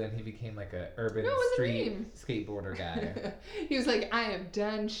too, but then he became like a urban No, it was a street meme. skateboarder guy. He was like, I am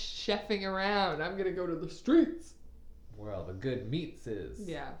done chefing around. I'm gonna go to the streets. Where all the good meats is.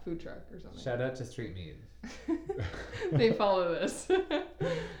 Yeah, food truck or something. Shout out to Street Meat. They follow this.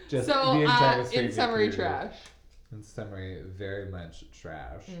 Just so, the entire Street in Meat summary, community. trash. In summary, very much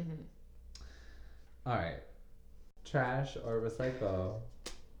trash. Mm-hmm. Alright. Trash or recycle?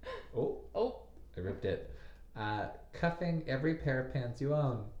 Oh, I ripped it. Cuffing every pair of pants you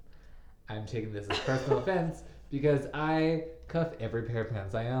own. I'm taking this as personal offense because I cuff every pair of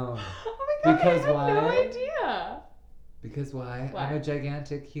pants I own. Oh my God, Because I had no why? idea. Because why? Why? I'm a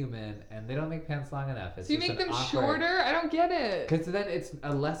gigantic human and they don't make pants long enough. It's So you just make an them awkward... shorter? I don't get it. Because then it's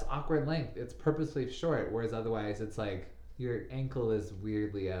a less awkward length. It's purposely short, whereas otherwise it's like your ankle is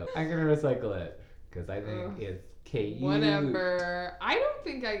weirdly out. I'm gonna recycle it because I think Ugh. it's KU. Whatever. I don't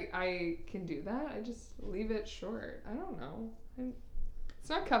think I can do that. I just leave it short. I don't know. It's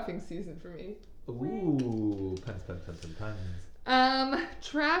not cuffing season for me. Ooh, puns.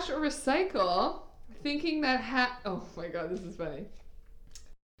 Trash or recycle? Thinking that oh my God, this is funny.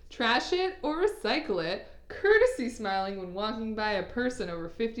 Trash it or recycle it. Courtesy smiling when walking by a person over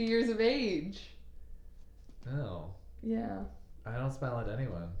 50 years of age. Oh, Yeah. I don't smile at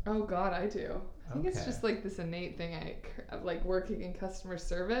anyone. Oh God, I do. I think it's Okay. just like this innate thing of like working in customer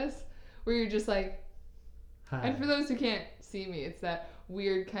service where you're just like, Hi. and for those who can't see me, it's that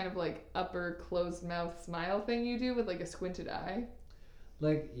weird kind of like upper closed mouth smile thing you do with like a squinted eye.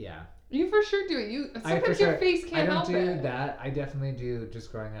 Like, yeah. You for sure do it. Sometimes your face can't help I don't it. do that. I definitely do,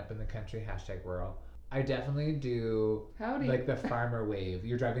 just growing up in the country, #rural. I definitely do Howdy. like the farmer wave.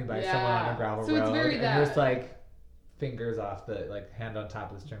 You're driving by Yeah. someone on a gravel So it's road very and that. there's like fingers off the, like hand on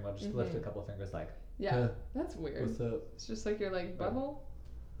top of the steering wheel, just lift a Mhm. couple fingers like, Yeah, "Huh, that's weird. what's up? It's just like you're like bubble.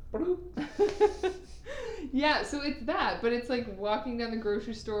 Bloop. Yeah, so it's that, but it's like walking down the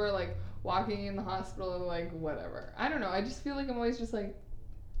grocery store, like walking in the hospital, like whatever. I don't know. I just feel like I'm always just like,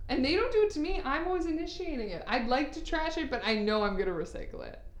 and they don't do it to me. I'm always initiating it. I'd like to trash it, but I know I'm gonna recycle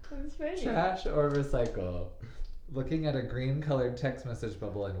it. That's funny. Trash or recycle? Looking at a green colored text message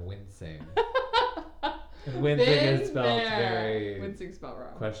bubble and wincing. And wincing is Been spelled there. very Wincing spelled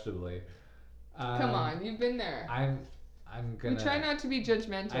wrong. questionably. Come on, you've been there. I'm gonna. We try not to be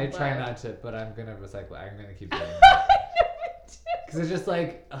judgmental. I try not to, but I'm gonna recycle. I'm gonna keep doing it. Because it's just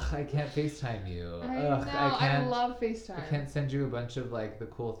like, ugh, I can't FaceTime you. I know. I love FaceTime. I can't send you a bunch of like the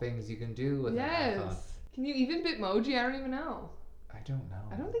cool things you can do with an iPhone. Can you even Bitmoji? I don't even know. I don't know.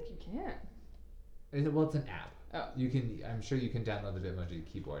 I don't think you can. Well, it's an app. Oh. You can. I'm sure you can download the Bitmoji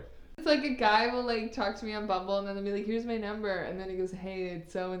keyboard. It's like a guy will like talk to me on Bumble and then they'll be like, here's my number. And then he goes, hey,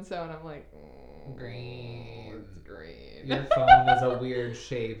 it's so and so. And I'm like, green. It's green. Your phone is a weird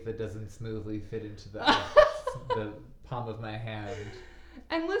shape that doesn't smoothly fit into the palm of my hand.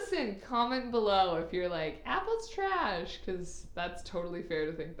 And listen, comment below if you're like, Apple's trash, because that's totally fair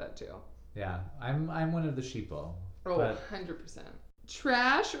to think that too. Yeah, I'm one of the sheeple. Oh, but... 100%.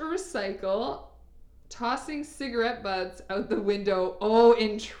 Trash or recycle, tossing cigarette butts out the window. Oh,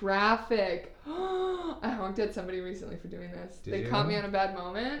 in traffic. I honked at somebody recently for doing this. They caught me on a bad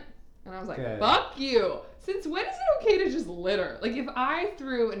moment, and I was like, Good. fuck you. Since when is it okay to just litter? Like, if I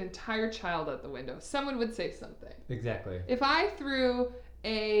threw an entire child out the window, someone would say something. Exactly. If I threw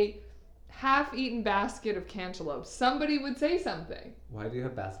a half-eaten basket of cantaloupe, somebody would say something. Why do you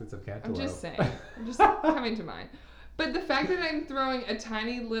have baskets of cantaloupe? I'm just saying. I'm just coming to mind. But the fact that I'm throwing a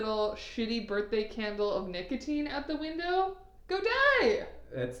tiny little shitty birthday candle of nicotine out the window, go die!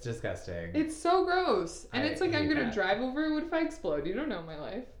 It's disgusting. It's so gross. And it's like I'm going to drive over it. What if I explode? You don't know my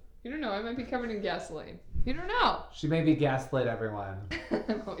life. You don't know. I might be covered in gasoline. You don't know. She may be gaslit, everyone.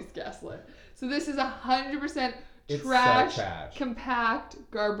 I'm always gaslit. So this is 100% It's trash, so trash. compact,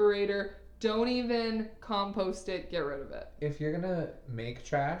 garburator. Don't even compost it. Get rid of it. If you're gonna make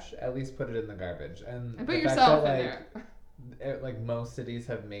trash, at least put it in the garbage. And put yourself in there. Like most cities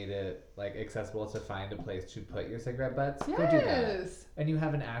have made it like accessible to find a place to put your cigarette butts. Yes. Go do that. And you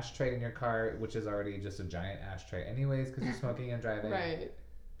have an ashtray in your car, which is already just a giant ashtray, anyways, because you're smoking and driving. Right.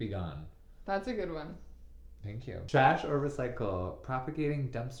 Be gone. That's a good one. Thank you. Trash or recycle? Propagating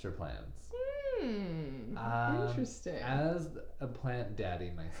dumpster plants. Interesting. As a plant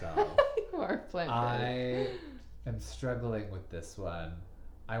daddy myself, you are a plant daddy. I am struggling with this one.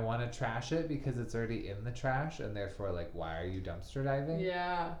 I want to trash it because it's already in the trash, and therefore, like, why are you dumpster diving?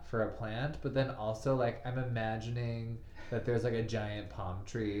 Yeah. For a plant, but then also, like, I'm imagining that there's like a giant palm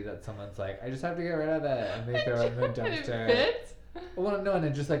tree that someone's like, I just have to get rid of it, and they throw it in the dumpster. It fits? Well, no, and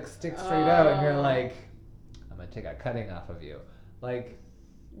it just like sticks straight out, and you're like, I'm gonna take a cutting off of you, like.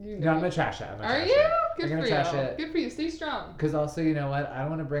 No, I'm gonna trash it. Are you? Good for you. Trash it. Good for you. Stay strong. Because also, you know what? I don't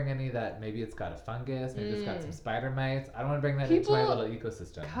want to bring any of that. Maybe it's got a fungus. Maybe it's got some spider mites. I don't want to bring that into my little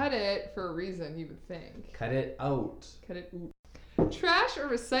ecosystem. Cut it for a reason, you would think. Cut it out. Cut it out. Trash or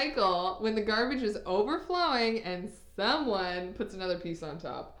recycle when the garbage is overflowing and someone puts another piece on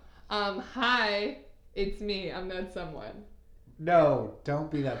top. Hi, it's me. I'm that someone. No,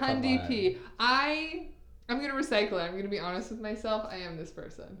 don't be that someone. Hundi P. I'm going to recycle it. I'm going to be honest with myself. I am this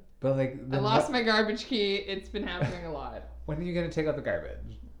person. But like... I lost my garbage key. It's been happening a lot. When are you going to take out the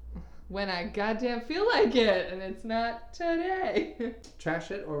garbage? When I goddamn feel like it. And it's not today.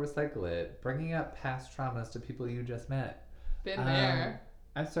 Trash it or recycle it. Bringing up past traumas to people you just met. Been there.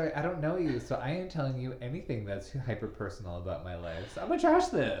 I'm sorry, I don't know you, so I ain't telling you anything that's hyper personal about my life. So I'm gonna trash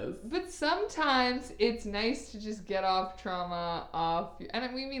this. But sometimes it's nice to just get off trauma off.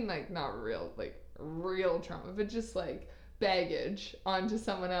 And we mean like not real trauma, but just like baggage onto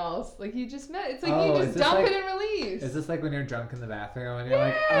someone else. Like you just met. It's like you just dump it and release. Is this like when you're drunk in the bathroom and you're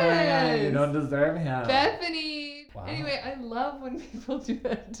like, oh my god, you don't deserve him. Bethany. Wow. Anyway, I love when people do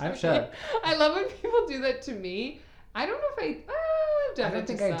that to me. I'm shook. I love when people do that to me. I don't know if I've done it. I don't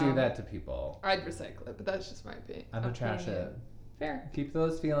think I do that to people. I'd recycle it, but that's just my opinion. I'm gonna trash it. Fair. Keep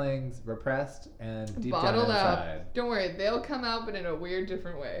those feelings repressed and deep bottled down inside. Up. Don't worry, they'll come out, but in a weird,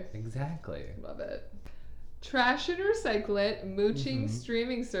 different way. Exactly. Love it. Trash and recycle it. Mooching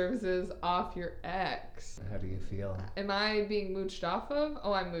streaming services off your ex. How do you feel? Am I being mooched off of?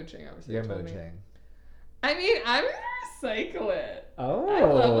 Oh, I'm mooching. Obviously, you're mooching. I mean, I'm gonna recycle it. Oh. I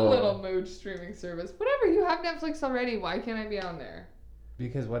love a little mooch streaming service. Whatever. You have Netflix already. Why can't I be on there?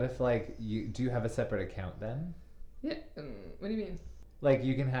 Because what if like do you have a separate account then? Yeah. What do you mean? Like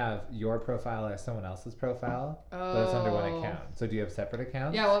you can have your profile or someone else's profile, but it's under one account. So do you have separate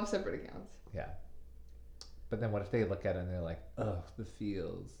accounts? Yeah, we'll have separate accounts. Yeah. But then what if they look at it and they're like, ugh, the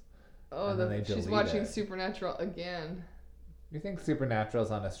feels. Oh, she's watching Supernatural again. You think Supernatural's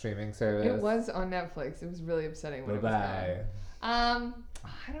on a streaming service? It was on Netflix. It was really upsetting when it was gone.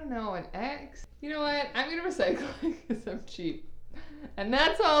 I don't know, an ex? You know what? I'm going to recycle it because I'm cheap. And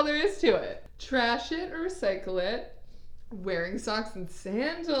that's all there is to it. Trash it or recycle it. Wearing socks and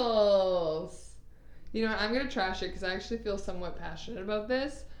sandals. You know what? I'm going to trash it because I actually feel somewhat passionate about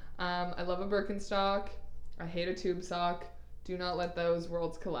this. I love a Birkenstock. I hate a tube sock. Do not let those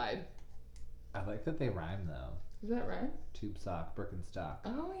worlds collide. I like that they rhyme though. Is that right? Tube sock, Birkenstock.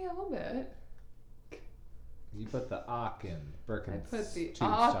 Oh yeah, a little bit. You put the awk in Birkenstock. I put the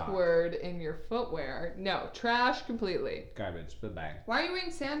awkward in your footwear. No, trash completely. Garbage. Bye-bye. Why are you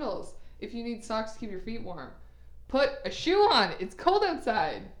wearing sandals if you need socks to keep your feet warm? Put a shoe on. It's cold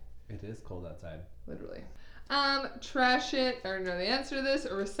outside. It is cold outside. Literally. Trash it, or know the answer to this,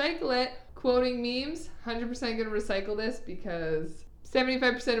 or recycle it. Quoting memes. 100% gonna recycle this because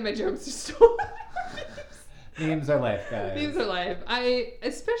 75% of my jokes are stolen. Memes are life, guys. Memes are life.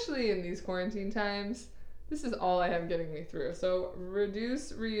 Especially in these quarantine times, this is all I have getting me through. So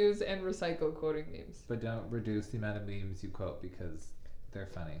reduce, reuse, and recycle quoting memes. But don't reduce the amount of memes you quote because they're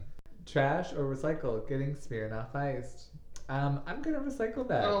funny. Trash or recycle? Getting Smirnoff iced. I'm gonna recycle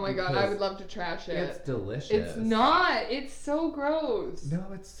that. Oh my god, I would love to trash it. It's delicious. It's not. It's so gross. No,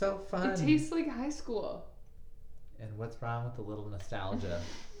 it's so fun. It tastes like high school. And what's wrong with a little nostalgia?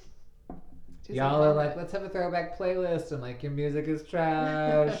 Tastes Y'all are like like, let's have a throwback playlist. I'm like, your music is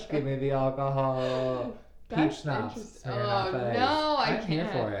trash. Give me the alcohol. Peach schnapps. Oh no, I can't. Here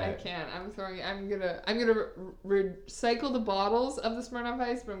for it. I can't. I'm gonna recycle the bottles of the Smirnoff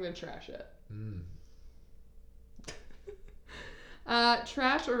Ice, but I'm gonna trash it.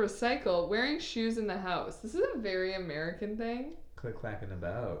 Trash or recycle? Wearing shoes in the house. This is a very American thing. Click clack and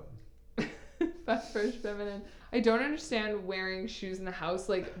about. Fast, fresh, feminine. I don't understand wearing shoes in the house.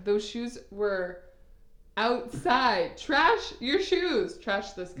 Like those shoes were outside. Trash your shoes.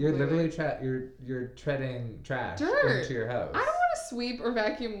 Trash this completely. You're literally you're treading trash Dirt into your house. I don't want to sweep or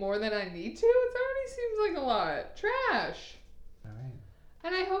vacuum more than I need to. It already seems like a lot. Trash. All right.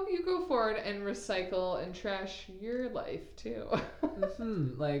 And I hope you go forward and recycle and trash your life too.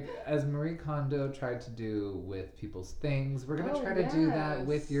 Like as Marie Kondo tried to do with people's things, we're gonna try to do that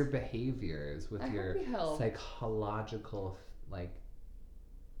with your behaviors, with your psychological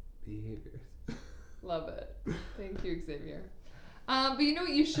behaviors. Love it. Thank you, Xavier. But you know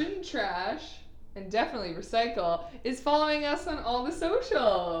what you shouldn't trash and definitely recycle is following us on all the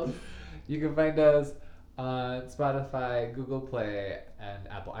socials. You can find us on Spotify, Google Play, and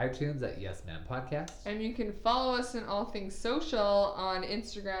Apple iTunes at Yes Ma'am Podcast. And you can follow us in all things social on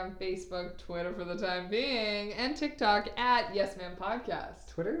Instagram, Facebook, Twitter for the time being, and TikTok at Yes Ma'am Podcast.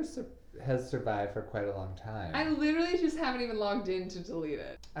 Twitter has survived for quite a long time. I literally just haven't even logged in to delete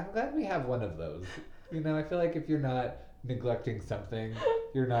it. I'm glad we have one of those. You know, I feel like if you're not neglecting something,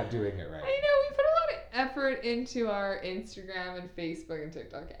 you're not doing it right. I know, we put a lot of effort into our Instagram and Facebook and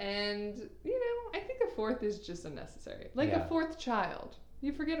TikTok, and, you know, I think a fourth is just unnecessary. Like a fourth child.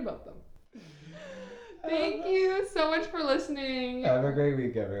 You forget about them. Thank you so much for listening. Have a great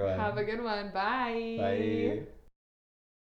week, everyone. Have a good one. Bye. Bye.